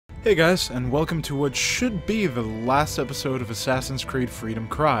Hey guys, and welcome to what should be the last episode of Assassin's Creed Freedom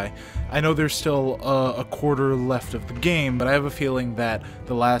Cry. I know there's still a quarter left of the game, but I have a feeling that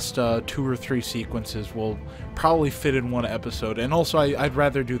the last 2 or 3 sequences will probably fit in one episode, and also I'd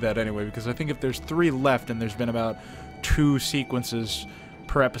rather do that anyway, because I think if there's 3 left and there's been about 2 sequences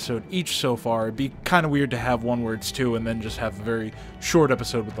per episode each so far, it'd be kind of weird to have one where it's 2 and then just have a very short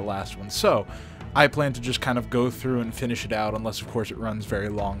episode with the last one. So I plan to just kind of go through and finish it out, unless of course it runs very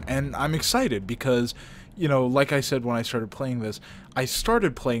long. And I'm excited because, you know, like I said when I started playing this, I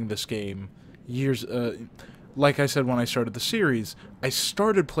started playing this game years, like I said when I started the series, I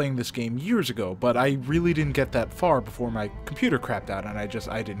started playing this game years ago, but I really didn't get that far before my computer crapped out and I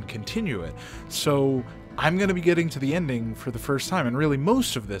didn't continue it. So I'm going to be getting to the ending for the first time, and really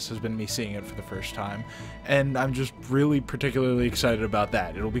most of this has been me seeing it for the first time, and I'm just really particularly excited about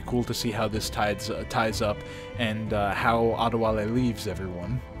that. It'll be cool to see how this ties up, and how Adewale leaves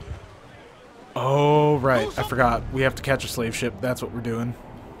everyone. Oh, right, I forgot. We have to catch a slave ship. That's what we're doing.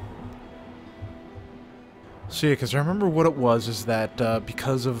 So yeah, because I remember what it was is that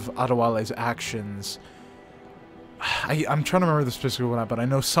because of Adewale's actions, I'm trying to remember the specific one, but I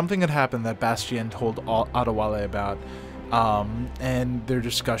know something had happened that Bastien told Adewale about, and their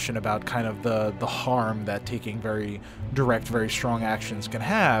discussion about kind of the harm that taking very direct, very strong actions can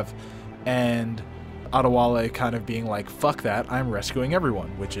have, and Adewale kind of being like, fuck that, I'm rescuing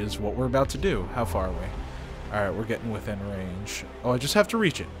everyone, which is what we're about to do. How far are we? Alright, we're getting within range. Oh, I just have to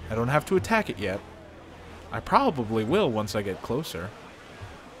reach it. I don't have to attack it yet. I probably will once I get closer.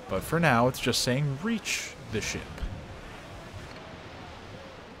 But for now, it's just saying reach the ship.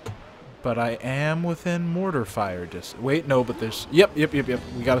 But I am within mortar fire distance. Wait, no, but there's... Yep.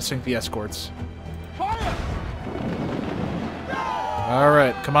 We gotta sink the escorts.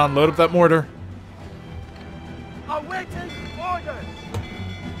 Alright, come on, load up that mortar. Awaiting orders.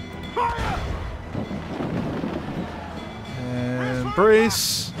 Fire! And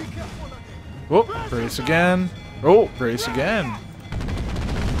brace. Whoop, brace again. Oh, brace again.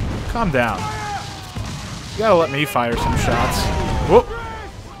 Calm down. You gotta let me fire some shots. Whoop.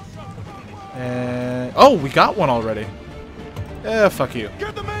 And oh, we got one already. Yeah, fuck you.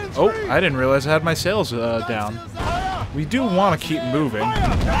 Oh, I didn't realize I had my sails down. We do want to keep moving.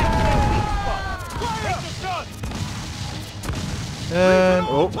 And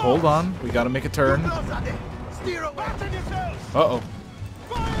oh, hold on. We gotta make a turn. Uh-oh.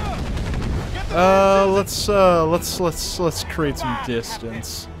 Let's create some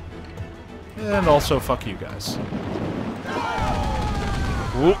distance. And also fuck you guys.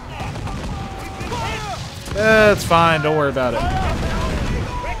 Whoop. It's fine, don't worry about it.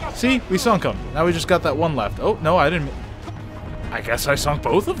 See? We sunk them. Now we just got that one left. Oh, no, I didn't... I guess I sunk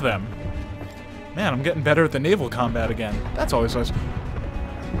both of them. Man, I'm getting better at the naval combat again. That's always nice.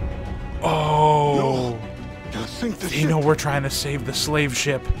 Oh! They know we're trying to save the slave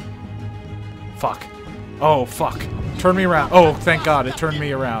ship. Fuck. Oh, fuck. Turn me around. Oh, thank God, it turned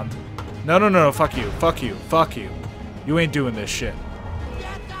me around. No, fuck you. Fuck you. Fuck you. You ain't doing this shit.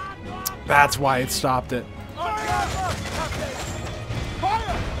 That's why it stopped it.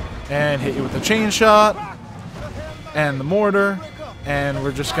 And hit you with the chain shot. And the mortar. And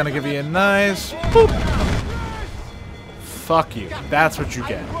we're just gonna give you a nice boop. Fuck you. That's what you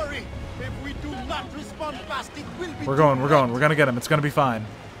get. We're going. We're gonna get him. It's gonna be fine.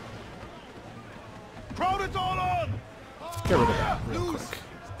 Let's get rid of that real quick.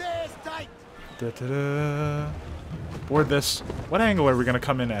 Da-da-da. Board this. What angle are we gonna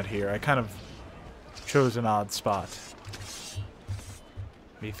come in at here? I kind of chose an odd spot.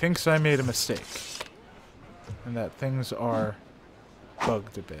 He thinks I made a mistake. And that things are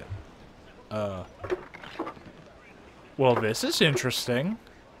bugged a bit. Well, this is interesting.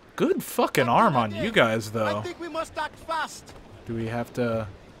 Good fucking arm on you guys, though. I think we must act fast. Do we have to...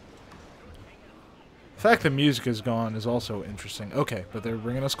 The fact that music is gone is also interesting. Okay, but they're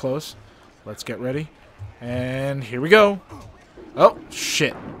bringing us close. Let's get ready. And here we go. Oh,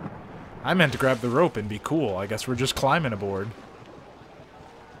 shit. I meant to grab the rope and be cool. I guess we're just climbing aboard.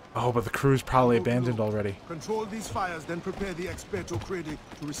 Oh, but the crew's probably abandoned already. Control these fires, then prepare the Experto Credi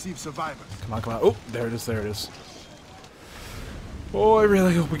to receive survivors. Come on, come on. Oh, there it is, there it is. Oh, I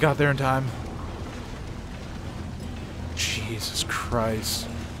really hope we got there in time. Jesus Christ.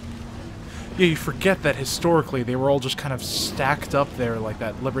 Yeah, you forget that historically they were all just kind of stacked up there like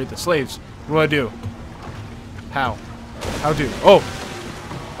that. Liberate the slaves. What do I do? How? How do? Oh!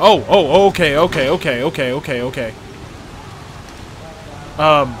 Oh, okay. Oh,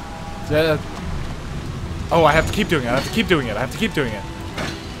 I have to keep doing it.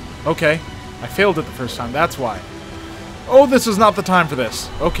 Okay. I failed it the first time, that's why. Oh, this is not the time for this.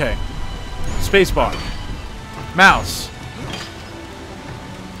 Okay. Spacebar. Mouse.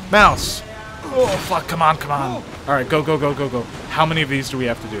 Mouse. Oh, fuck. Come on, come on. Alright, go, go, go, go, go. How many of these do we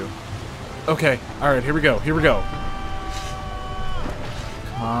have to do? Okay. Alright, here we go. Here we go.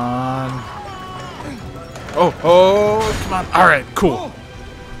 Come on. Oh, oh, come on. Alright, cool.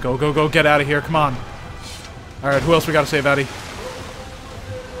 Go, go, go. Get out of here. Come on. Alright, who else we gotta save, Addy?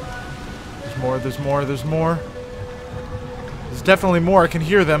 There's more, there's more, there's more. There's definitely more. I can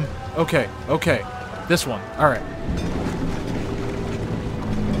hear them. Okay, okay. This one. Alright.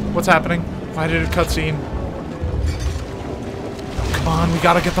 What's happening? Why did it cutscene? Oh, come on, we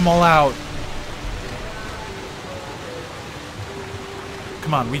gotta get them all out.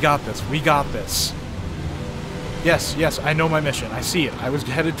 Come on, we got this. We got this. Yes, yes, I know my mission. I see it. I was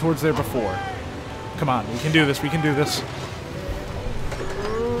headed towards there before. Come on, we can do this. We can do this.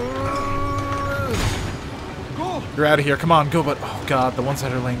 You're out of here. Come on, go. But oh god, the ones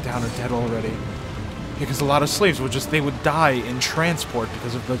that are laying down are dead already. Because a lot of slaves would they would die in transport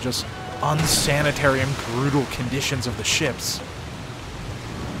because of the just unsanitary and brutal conditions of the ships.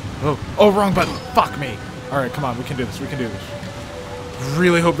 Oh, oh, wrong button. Fuck me. All right, come on, we can do this. We can do this.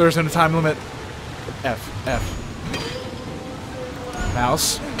 Really hope there isn't a time limit. F, F.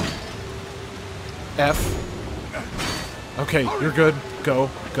 Mouse. F. Okay, you're good. Go,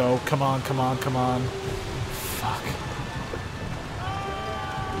 go. Come on, come on, come on. Fuck.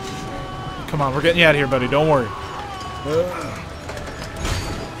 Come on, we're getting you out of here, buddy. Don't worry.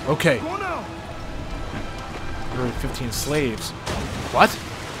 Okay. There were 15 slaves. What?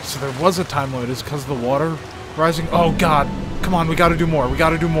 So there was a time limit. Is because of the water rising? Oh, God. Come on, we gotta do more. We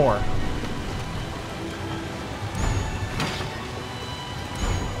gotta do more.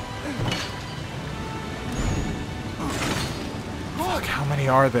 Fuck, how many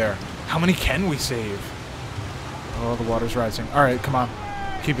are there? How many can we save? Oh, the water's rising. Alright, come on.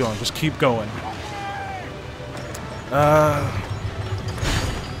 Keep going. Just keep going.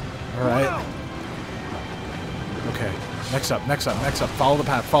 Alright. Okay. Next up, next up, next up. Follow the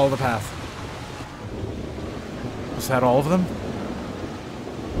path, follow the path. Is that all of them?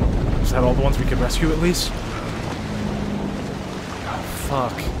 Is that all the ones we could rescue at least? Oh,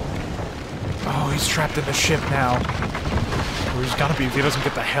 fuck. Oh, he's trapped in the ship now. Or he's gonna be if he doesn't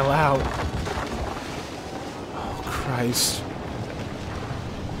get the hell out. Oh, Christ.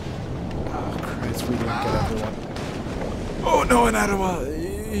 Oh, Christ, we didn't get everyone. Oh, no, an Ottawa!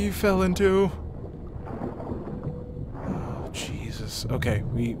 He fell into... Oh, Jesus. Okay,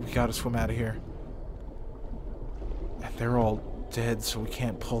 we gotta swim out of here. And they're all dead, so we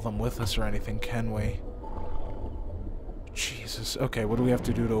can't pull them with us or anything, can we? Jesus. Okay, what do we have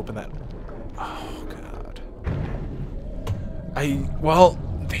to do to open that? Oh, God. Well,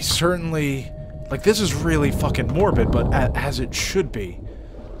 they certainly... Like, this is really fucking morbid, but as it should be.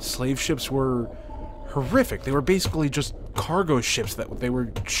 Slave ships were horrific. They were basically just cargo ships that they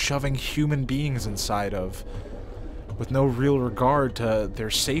were shoving human beings inside of, with no real regard to their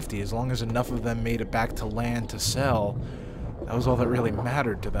safety. As long as enough of them made it back to land to sell, that was all that really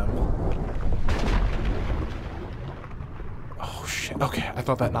mattered to them. Oh, shit. Okay, I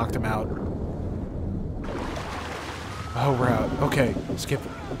thought that knocked him out. Oh, we're out. Okay, skip.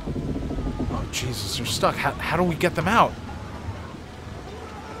 Oh, Jesus, they're stuck. How do we get them out?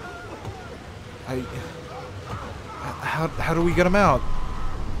 How do we get them out?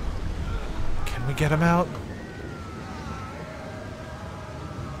 Can we get them out?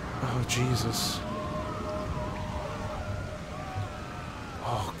 Oh, Jesus.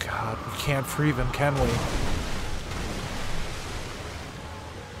 Oh, God. We can't free them, can we?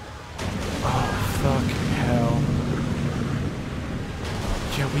 Oh, fucking hell.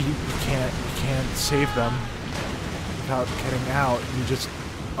 Yeah, we can't save them without getting out. We just...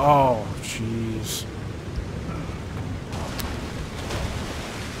 Oh, jeez.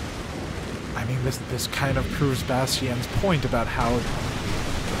 I mean, this kind of proves Bastien's point about how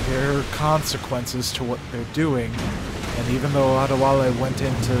there are consequences to what they're doing. And even though Adewale went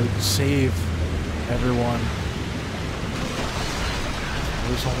in to save everyone,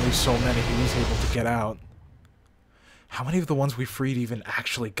 there's only so many he was able to get out. How many of the ones we freed even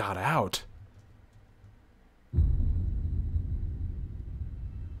actually got out?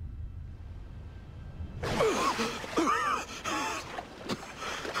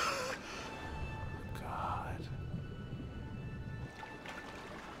 God.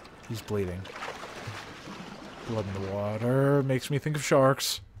 He's bleeding. Blood in the water makes me think of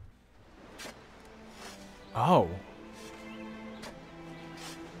sharks. Oh.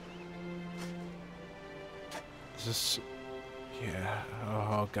 Is this... Yeah.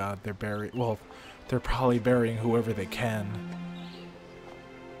 Oh, God. They're buried. Well, they're probably burying whoever they can.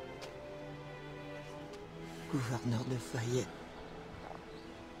 Gouverneur Lafayette.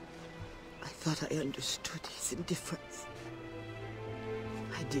 I thought I understood his indifference.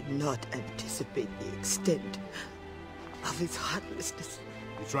 I did not anticipate the extent of his heartlessness.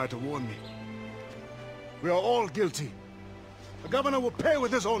 You tried to warn me. We are all guilty. The governor will pay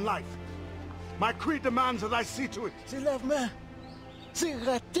with his own life. My creed demands that I see to it. C'est la main. C'est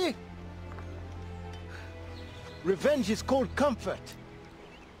raté. Revenge is cold comfort.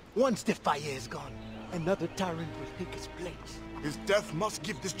 Once the fire is gone, another tyrant will take his place. His death must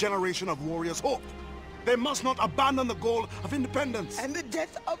give this generation of warriors hope. They must not abandon the goal of independence. And the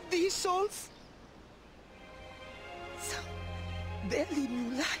death of these souls? Some barely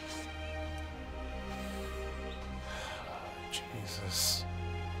new life. Jesus.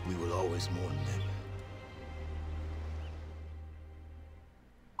 We will always mourn them.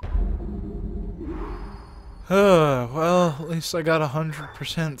 Well, at least I got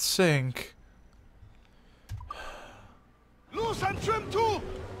 100% sync. Loose and trim too!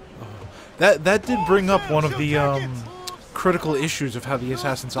 That did bring up one of the critical issues of how the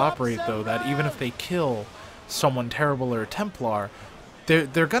assassins operate, though, that even if they kill someone terrible or a Templar,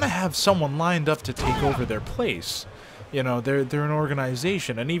 they're gonna have someone lined up to take over their place. You know, they're an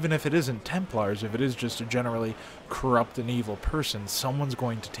organization, and even if it isn't Templars, if it is just a generally corrupt and evil person, someone's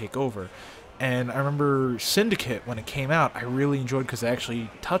going to take over. And I remember Syndicate, when it came out, I really enjoyed because they actually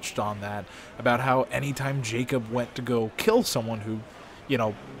touched on that, about how anytime Jacob went to go kill someone who, you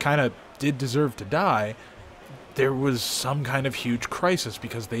know, kind of did deserve to die, there was some kind of huge crisis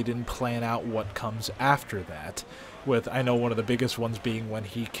because they didn't plan out what comes after that. With, I know one of the biggest ones being when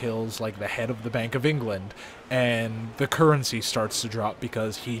he kills, like, the head of the Bank of England, and the currency starts to drop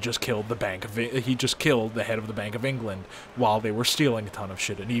because he just killed the head of the Bank of England while they were stealing a ton of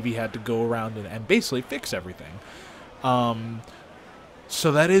shit, and Evie had to go around and basically fix everything.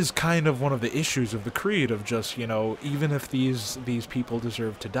 So that is kind of one of the issues of the Creed, of just, you know, even if these people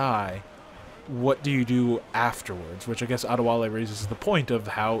deserve to die, what do you do afterwards? Which I guess Adewale raises the point of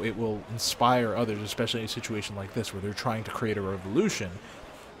how it will inspire others, especially in a situation like this where they're trying to create a revolution.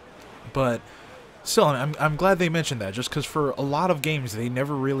 But still, I'm glad they mentioned that, just because for a lot of games they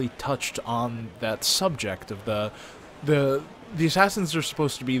never really touched on that subject of the assassins are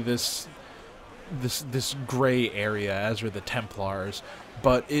supposed to be this gray area, as are the Templars,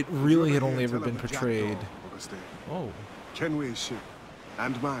 but it really had only ever been portrayed. Oh. Kenway's ship.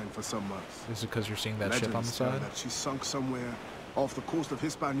 And mine for some months. Is it because you're seeing that Legends ship on the tell side? that she sunk somewhere off the coast of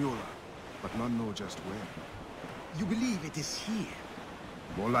Hispaniola, but none know just where. You believe it is here?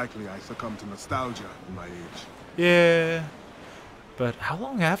 More likely I succumb to nostalgia in my age. Yeah. But how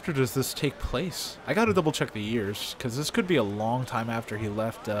long after does this take place? I gotta double check the years, because this could be a long time after he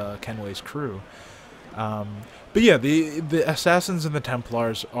left Kenway's crew. But yeah, the Assassins and the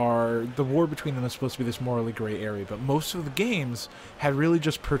Templars are... The war between them is supposed to be this morally gray area, but most of the games had really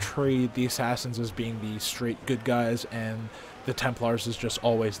just portrayed the Assassins as being the straight good guys, and the Templars as just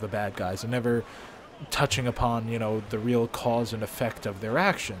always the bad guys, and never touching upon, you know, the real cause and effect of their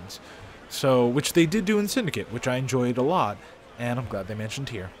actions. So, which they did do in Syndicate, which I enjoyed a lot, and I'm glad they mentioned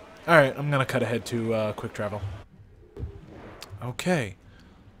here. Alright, I'm gonna cut ahead to quick travel. Okay.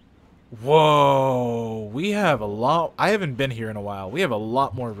 Whoa, we have a lot. I haven't been here in a while. We have a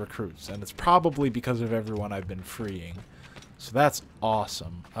lot more recruits, and it's probably because of everyone I've been freeing. So that's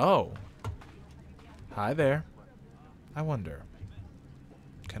awesome. Oh. Hi there. I wonder.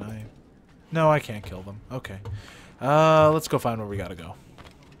 Can I? No, I can't kill them. Okay. Let's go find where we gotta go.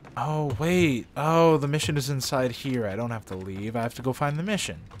 Oh, wait. Oh, the mission is inside here. I don't have to leave. I have to go find the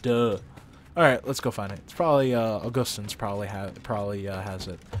mission. Duh. Alright, let's go find it. It's probably, Augustine's probably has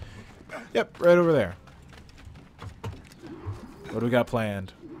it. Yep, right over there. What do we got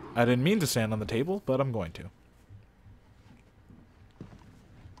planned? I didn't mean to stand on the table, but I'm going to.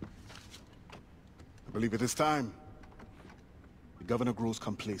 I believe it is time. The governor grows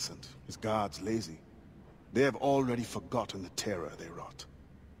complacent. His guards lazy. They have already forgotten the terror they wrought.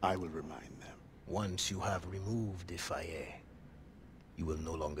 I will remind them. Once you have removed the fire, you will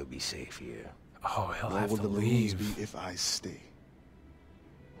no longer be safe here. Oh, he'll Nor have will to the Maroons leave. be if I stay.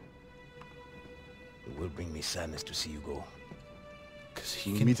 It will bring me sadness to see you go. Because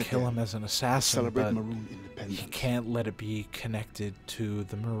he We'll can meet kill again. him as an assassin, Celebrate but Maroon independence. he can't let it be connected to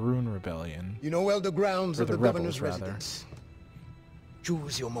the Maroon Rebellion. You know well the grounds Or of the the rebels, governor's rather. residence.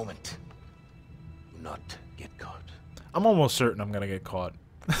 Choose your moment. Do not get caught. I'm almost certain I'm gonna get caught.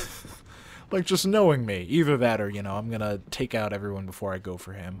 Like, just knowing me. Either that or, you know, I'm gonna take out everyone before I go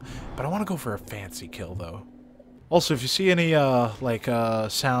for him. But I want to go for a fancy kill, though. Also, if you see any,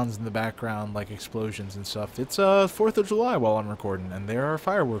 sounds in the background, like explosions and stuff, it's, 4th of July while I'm recording, and there are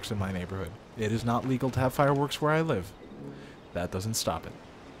fireworks in my neighborhood. It is not legal to have fireworks where I live. That doesn't stop it.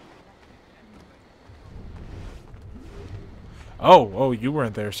 Oh, you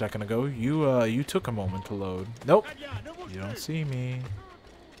weren't there a second ago. You took a moment to load. Nope. You don't see me.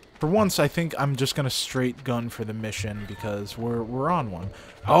 For once, I think I'm just gonna straight gun for the mission, because we're on one.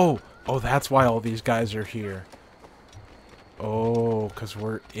 Oh, that's why all these guys are here. Oh, because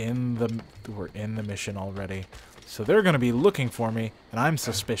we're in the mission already. So they're gonna be looking for me, and I'm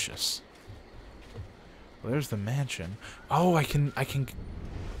suspicious. Well, there's the mansion. Oh, I can. Okay,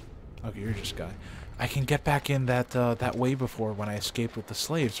 you're just a guy. I can get back in that way before when I escaped with the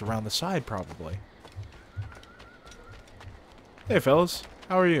slaves around the side, probably. Hey, fellas.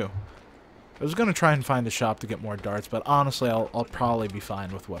 How are you? I was gonna try and find a shop to get more darts, but honestly, I'll probably be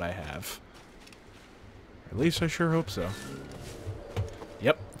fine with what I have. At least I sure hope so.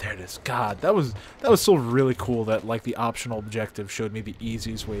 Yep, there it is. God, that was still really cool that, like, the optional objective showed me the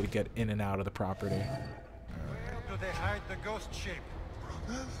easiest way to get in and out of the property. Where do they hide the ghost ship?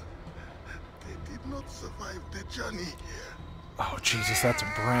 Brothers, they did not survive the journey here. Oh, Jesus, that's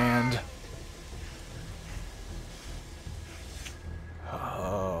a brand.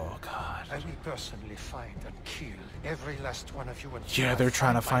 Oh, God. I will personally find and kill every last one of you. And Yeah, they're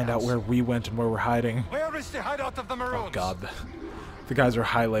trying to find out where we went and where we're hiding. Where is the hideout of the Maroons? Oh, God. The guys are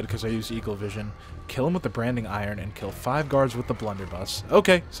highlighted because I use Eagle Vision. Kill him with the branding iron and kill 5 guards with the blunderbuss.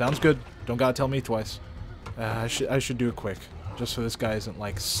 Okay, sounds good. Don't gotta tell me twice. I should do it quick, just so this guy isn't,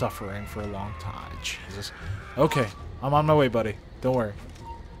 like, suffering for a long time. Jesus. Okay, I'm on my way, buddy. Don't worry.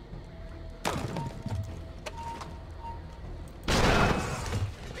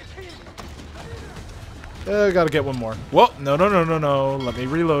 I gotta get one more. Whoa, no. Let me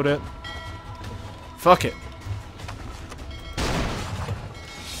reload it. Fuck it.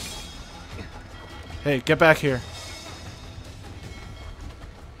 Hey, get back here.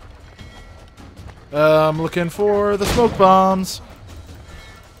 I'm looking for the smoke bombs.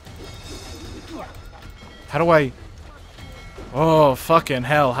 How do I... Oh, fucking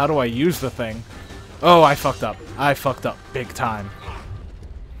hell. How do I use the thing? Oh, I fucked up. I fucked up big time.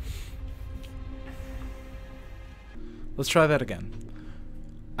 Let's try that again.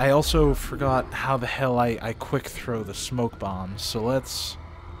 I also forgot how the hell I quick throw the smoke bombs, so let's...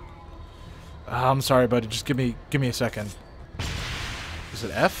 I'm sorry, buddy. Just give me a second. Is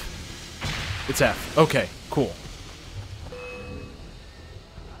it F? It's F. Okay, cool.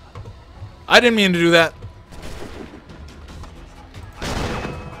 I didn't mean to do that.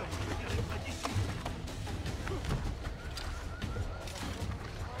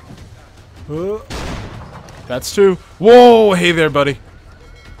 That's 2. Whoa! Hey there, buddy.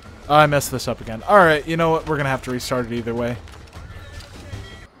 I messed this up again. Alright, you know what? We're gonna have to restart it either way.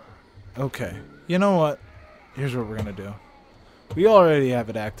 Okay. You know what? Here's what we're gonna do. We already have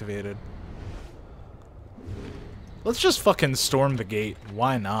it activated. Let's just fucking storm the gate.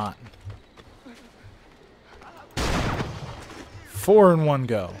 Why not? 4 in 1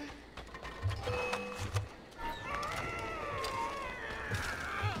 go.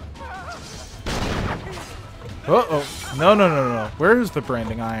 Uh-oh. No. Where's the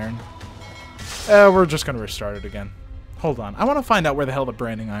branding iron? We're just gonna restart it again. Hold on. I want to find out where the hell the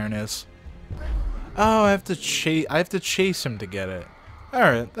branding iron is. Oh, I have to chase him to get it.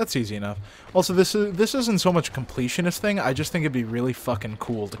 Alright, that's easy enough. Also, this isn't so much a completionist thing. I just think it'd be really fucking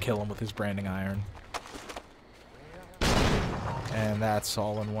cool to kill him with his branding iron. And that's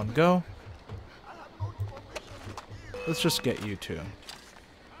all in 1 go. Let's just get you 2.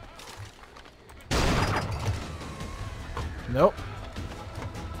 Nope.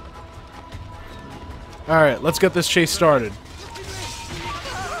 Alright, let's get this chase started.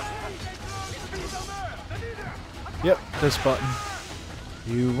 Yep, this button.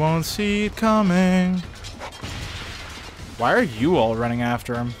 You won't see it coming. Why are you all running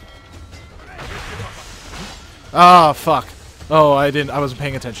after him? Ah, fuck. Oh, I wasn't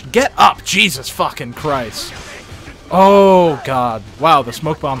paying attention. Get up! Jesus fucking Christ. Oh, God. Wow, the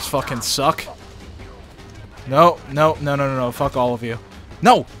smoke bombs fucking suck. No. Fuck all of you.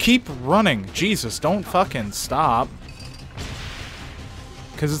 No, keep running. Jesus, don't fucking stop.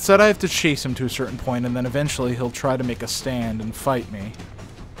 Because it said I have to chase him to a certain point, and then eventually he'll try to make a stand and fight me.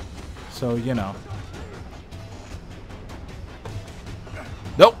 So, you know.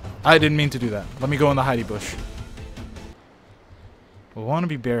 Nope, I didn't mean to do that. Let me go in the hidey bush. We want to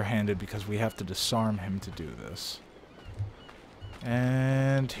be barehanded because we have to disarm him to do this.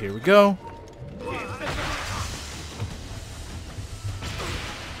 And here we go.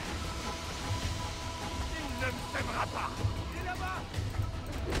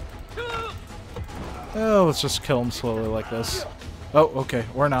 Oh, let's just kill him slowly like this. Oh, okay,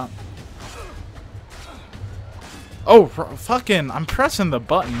 or not. Oh, fucking, I'm pressing the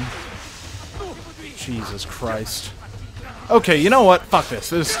button. Jesus Christ. Okay, you know what? Fuck this.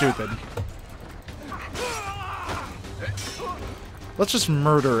 This is stupid. Let's just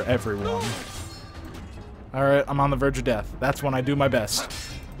murder everyone. Alright, I'm on the verge of death. That's when I do my best.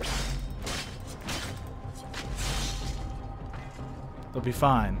 They'll be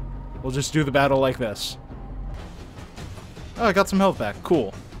fine. We'll just do the battle like this. Oh, I got some health back.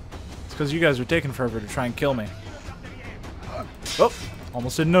 Cool. It's because you guys are taking forever to try and kill me. Oh,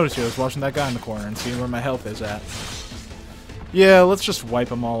 almost didn't notice you. I was watching that guy in the corner and seeing where my health is at. Yeah, let's just wipe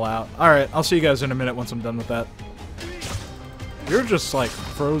them all out. Alright, I'll see you guys in a minute once I'm done with that. You're just, like,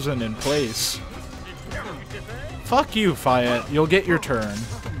 frozen in place. Fuck you, Fayette. You'll get your turn.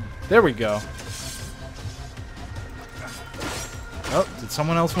 There we go. Oh, did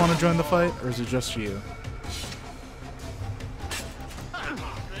someone else want to join the fight? Or is it just you?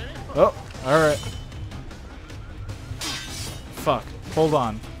 Oh, alright. Fuck. Hold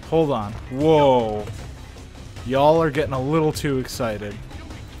on. Hold on. Whoa. Y'all are getting a little too excited.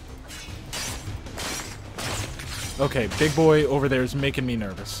 Okay, big boy over there is making me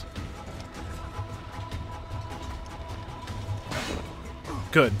nervous.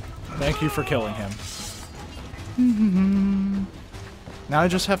 Good. Thank you for killing him. Now I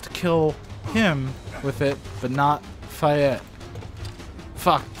just have to kill him with it, but not Fayette.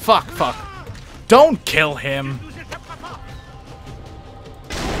 Fuck, fuck, fuck. Don't kill him!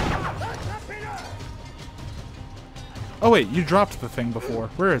 Oh wait, you dropped the thing before.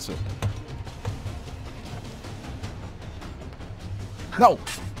 Where is it? No!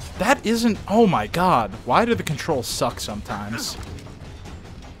 That isn't... Oh my god. Why do the controls suck sometimes?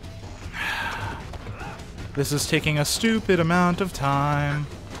 This is taking a stupid amount of time.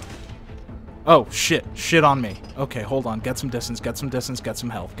 Oh, shit. Shit on me. Okay, hold on. Get some distance, get some distance, get some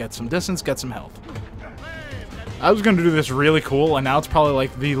health. Get some distance, get some health. I was gonna do this really cool, and now it's probably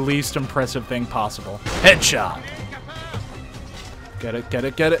like the least impressive thing possible. Headshot! Get it, get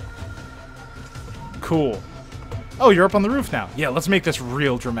it, get it. Cool. Oh, you're up on the roof now. Yeah, let's make this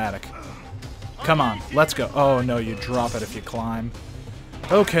real dramatic. Come on, let's go. Oh, no, you drop it if you climb.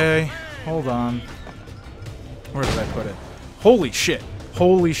 Okay, hold on. Where did I put it? Holy shit.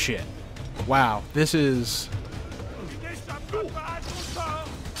 Holy shit. Wow, this is...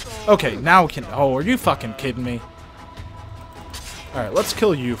 Okay, now we can... Oh, are you fucking kidding me? Alright, let's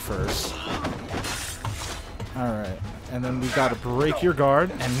kill you first. Alright, and then we gotta break your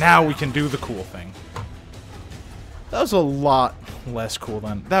guard, and now we can do the cool thing. That was a lot less cool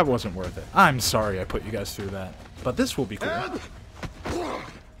than... That wasn't worth it. I'm sorry I put you guys through that. But this will be cool.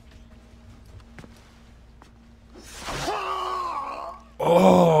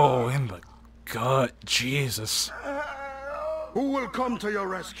 Oh, in the gut. Jesus. Who will come to your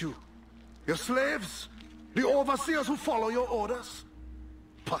rescue? Your slaves? The overseers who follow your orders?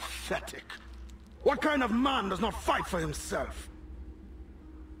 Pathetic. What kind of man does not fight for himself?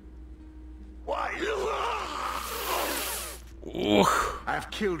 Why? I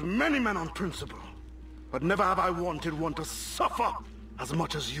have killed many men on principle, but never have I wanted one to suffer as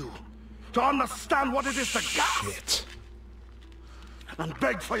much as you. To understand what it is to gasp Shit. and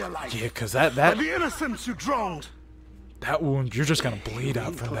beg for your life. Yeah, because that And the innocents you drowned. that wound, you're just gonna bleed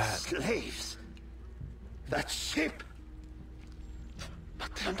out from that. Slaves. That ship.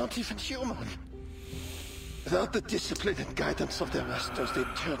 But they're not even human. Without the discipline and guidance of their masters, they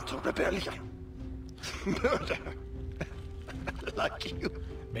turn to rebellion. Murder. Like you.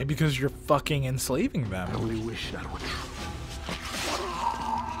 Maybe because you're fucking enslaving them. I only wish that were true.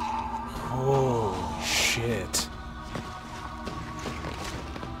 Oh, shit.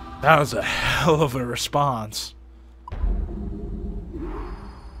 That was a hell of a response.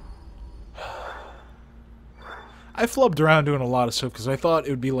 I flubbed around doing a lot of stuff because I thought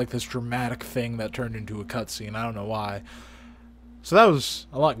it would be like this dramatic thing that turned into a cutscene. I don't know why. So that was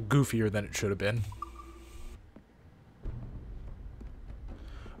a lot goofier than it should have been.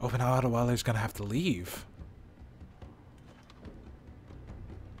 Oh, but now Adewale's gonna have to leave.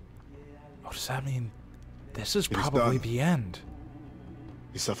 Oh, does that mean this is probably the end?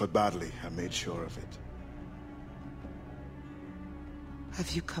 He suffered badly. I made sure of it.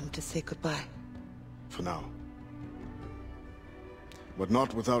 Have you come to say goodbye? For now. But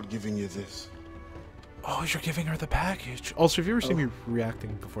not without giving you this. Oh, you're giving her the package. Also, have you ever seen me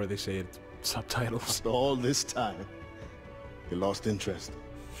reacting before they say it, subtitles? After all this time, you lost interest.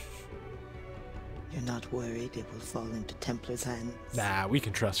 You're not worried it will fall into Templar's hands? Nah, we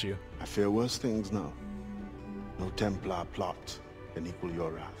can trust you. I fear worse things now. No Templar plot. can equal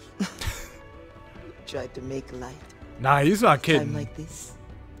your wrath. Tried to make light. Nah, he's not Time kidding. like this.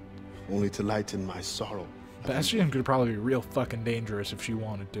 Only to lighten my sorrow. Bastion could probably be real fucking dangerous if she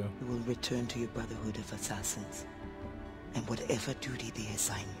wanted to. You will return to your Brotherhood of Assassins, and whatever duty they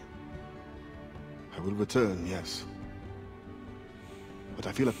assign you. I will return, yes. But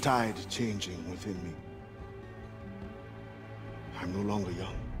I feel a tide changing within me. I'm no longer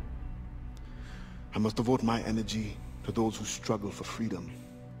young. I must devote my energy to those who struggle for freedom.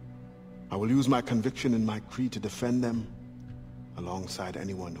 I will use my conviction and my creed to defend them alongside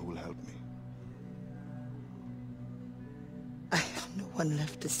anyone who will help me. I have no one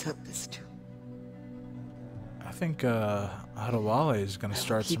left to serve this to. I think Adewale is going to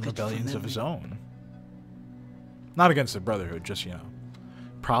start some keep it for rebellions of his memory. own. Not against the Brotherhood, just, you know,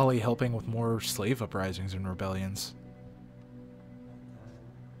 probably helping with more slave uprisings and rebellions.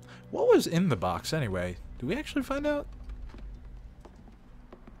 What was in the box anyway? Did we actually find out?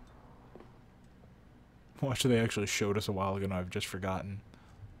 What they actually showed us a while ago and I've just forgotten.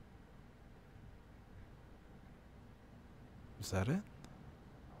 Is that it?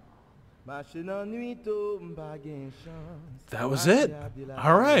 That was it.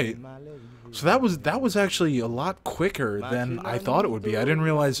 All right. So that was actually a lot quicker than I thought it would be. I didn't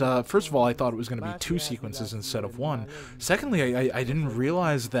realize. First of all, I thought it was going to be 2 sequences instead of 1. Secondly, I didn't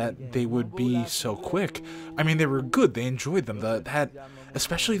realize that they would be so quick. I mean, they were good. They enjoyed them. That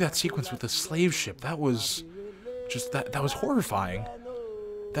especially that sequence with the slave ship. That was just that was horrifying.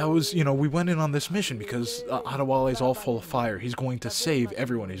 That was, you know, we went in on this mission because Adewale is all full of fire. He's going to save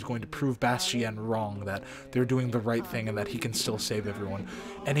everyone. He's going to prove Bastien wrong, that they're doing the right thing and that he can still save everyone.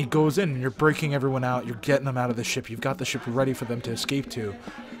 And he goes in and you're breaking everyone out. You're getting them out of the ship. You've got the ship ready for them to escape to.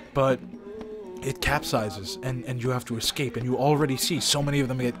 But it capsizes and you have to escape. And you already see so many of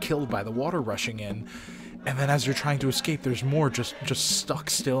them get killed by the water rushing in. And then as you're trying to escape, there's more just stuck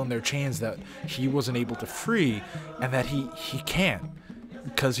still in their chains that he wasn't able to free and that he can't.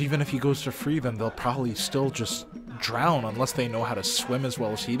 Because even if he goes to free them, they'll probably still just drown unless they know how to swim as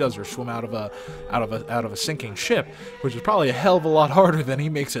well as he does, or swim out of a sinking ship, which is probably a hell of a lot harder than he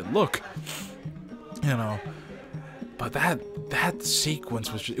makes it look. You know, but that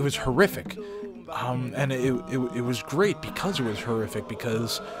sequence was horrific, and it was great because it was horrific,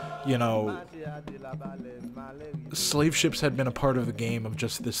 because, you know, slave ships had been a part of the game of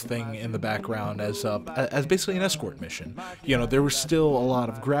just this thing in the background as basically an escort mission. You know, there was still a lot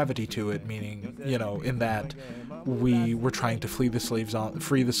of gravity to it, meaning, you know, in that we were trying to free the slaves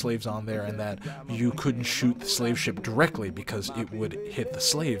on there, and that you couldn't shoot the slave ship directly because it would hit the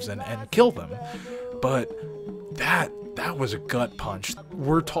slaves and kill them. But that was a gut punch.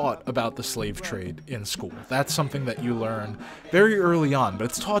 We're taught about the slave trade in school. That's something that you learn very early on, but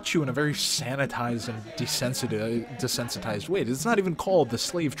it's taught you in a very sanitized and desensitized way. It's not even called the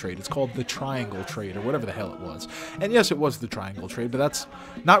slave trade. It's called the triangle trade, or whatever the hell it was. And yes, it was the triangle trade, but that's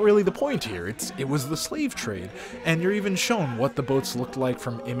not really the point here. It was the slave trade. And you're even shown what the boats looked like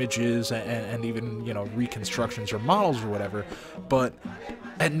from images and even, you know, reconstructions or models or whatever. But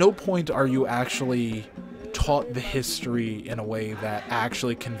at no point are you actually taught the history in a way that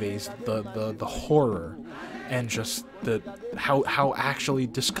actually conveys the horror and just how actually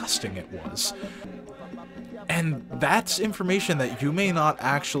disgusting it was. And that's information that you may not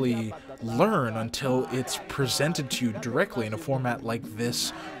actually learn until it's presented to you directly in a format like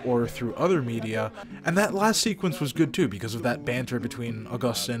this or through other media. And that last sequence was good too, because of that banter between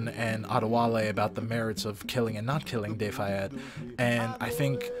Augustin and Adewale about the merits of killing and not killing Defayet. And I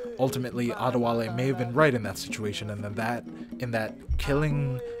think ultimately Adewale may have been right in that situation, and that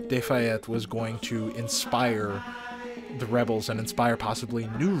killing Defayet was going to inspire the rebels and inspire possibly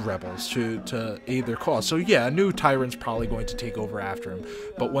new rebels to aid their cause. So yeah, a new tyrant's probably going to take over after him,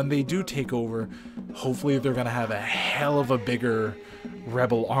 but when they do take over, hopefully they're going to have a hell of a bigger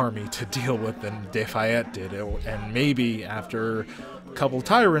rebel army to deal with than Defayet did. And maybe after a couple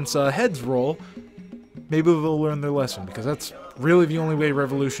tyrants' heads roll, maybe they'll learn their lesson, because that's really the only way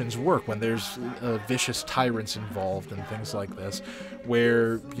revolutions work, when there's vicious tyrants involved and things like this,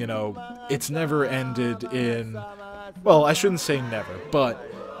 where, you know, it's never ended in... Well, I shouldn't say never, but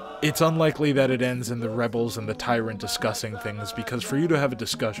it's unlikely that it ends in the rebels and the tyrant discussing things, because for you to have a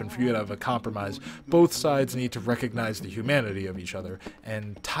discussion, for you to have a compromise, both sides need to recognize the humanity of each other.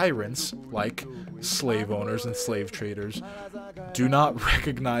 And tyrants, like slave owners and slave traders, do not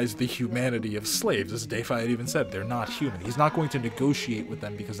recognize the humanity of slaves. As Defayet even said, they're not human. He's not going to negotiate with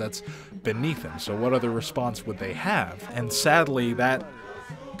them because that's beneath him. So what other response would they have? And sadly, that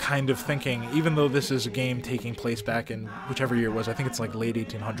kind of thinking, even though this is a game taking place back in whichever year it was, I think it's like late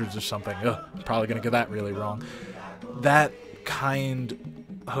 1800s or something. Ugh, I'm probably going to get that really wrong. That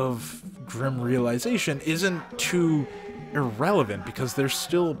kind of grim realization isn't too irrelevant, because there's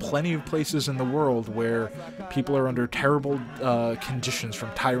still plenty of places in the world where people are under terrible conditions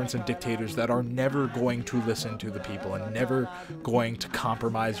from tyrants and dictators that are never going to listen to the people and never going to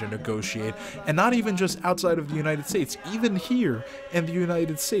compromise or negotiate. And not even just outside of the United States, even here in the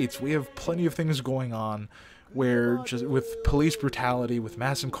United States, we have plenty of things going on where, just with police brutality, with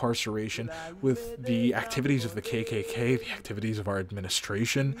mass incarceration, with the activities of the KKK, the activities of our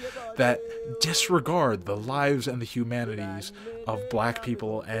administration, that disregard the lives and the humanities of black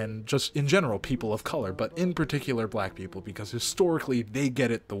people, and just in general people of color, but in particular black people, because historically they get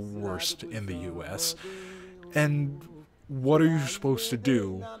it the worst in the US. And what are you supposed to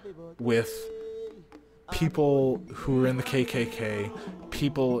do with people who are in the KKK,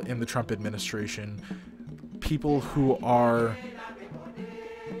 people in the Trump administration, people who are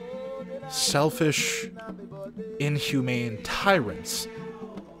selfish, inhumane tyrants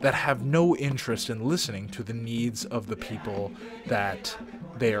that have no interest in listening to the needs of the people that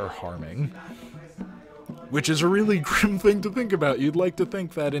they are harming? Which is a really grim thing to think about. You'd like to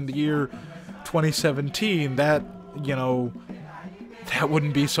think that in the year 2017 that, you know, that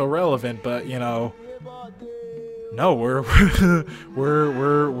wouldn't be so relevant, but, you know, no, we're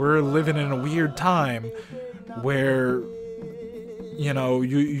living in a weird time where, you know,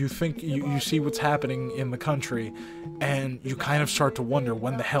 you think you see what's happening in the country, and you kind of start to wonder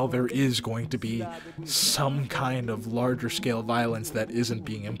when the hell there is going to be some kind of larger scale violence that isn't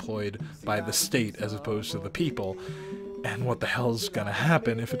being employed by the state as opposed to the people, and what the hell's gonna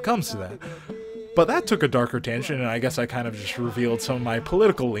happen if it comes to that. But that took a darker tangent, and I guess I kind of just revealed some of my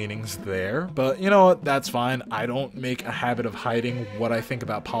political leanings there. But you know what? That's fine. I don't make a habit of hiding what I think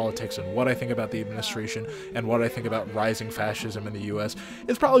about politics and what I think about the administration and what I think about rising fascism in the US.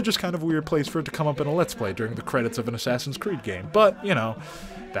 It's probably just kind of a weird place for it to come up in a Let's Play during the credits of an Assassin's Creed game. But, you know,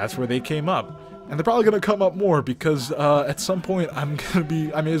 that's where they came up. And they're probably going to come up more, because at some point I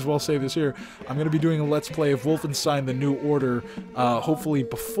may as well say this here, I'm going to be doing a Let's Play of Wolfenstein The New Order, hopefully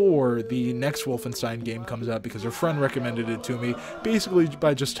before the next Wolfenstein game comes out, because a friend recommended it to me, basically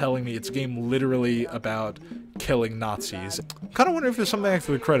by just telling me it's a game literally about killing Nazis. I'm kind of wondering if there's something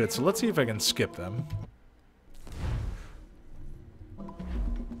after the credits, so let's see if I can skip them.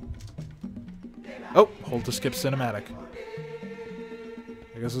 Oh, hold to skip cinematic.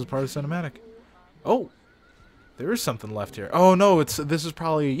 I guess it's part of cinematic. Oh, there is something left here. Oh no, this is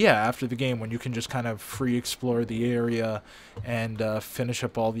probably, yeah, after the game, when you can just kind of free explore the area and finish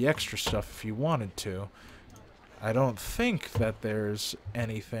up all the extra stuff if you wanted to. I don't think that there's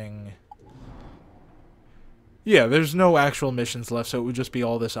anything. Yeah, there's no actual missions left, so it would just be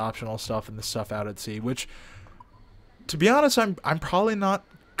all this optional stuff and the stuff out at sea, which, to be honest, I'm probably not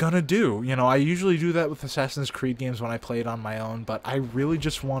gonna do. You know, I usually do that with Assassin's Creed games when I play it on my own, but I really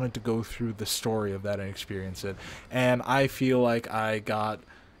just wanted to go through the story of that and experience it, and I feel like I got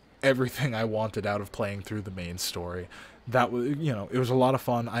everything I wanted out of playing through the main story. That was, you know, it was a lot of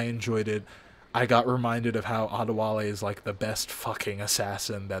fun. I enjoyed it. I got reminded of how Adewale is like the best fucking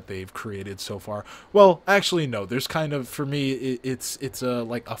assassin that they've created so far. Well, actually no, there's kind of, for me, it's a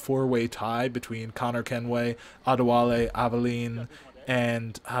like a four-way tie between Connor Kenway, Adewale, Aveline,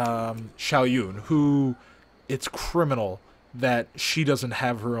 and Xiao Yun, who, it's criminal that she doesn't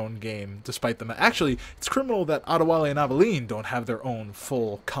have her own game, despite them. Actually, it's criminal that Adewale and Aveline don't have their own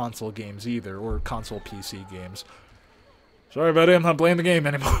full console games either, or console PC games. Sorry, buddy, I'm not playing the game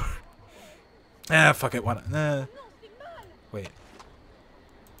anymore. Ah, fuck it, why not? Nah. Wait.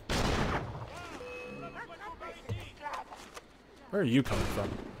 Where are you coming from?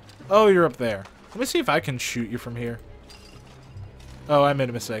 Oh, you're up there. Let me see if I can shoot you from here. Oh, I made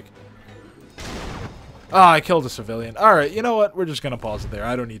a mistake. Ah, I killed a civilian. Alright, you know what? We're just gonna pause it there.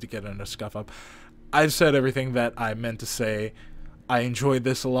 I don't need to get in a scuff up. I've said everything that I meant to say. I enjoyed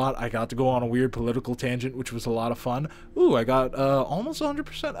this a lot. I got to go on a weird political tangent, which was a lot of fun. Ooh, I got almost 100%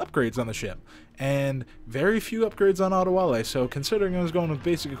 upgrades on the ship. And very few upgrades on Adewale, so considering I was going with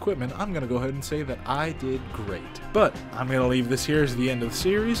basic equipment, I'm going to go ahead and say that I did great. But I'm going to leave this here as the end of the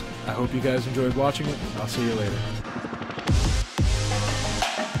series. I hope you guys enjoyed watching it, and I'll see you later.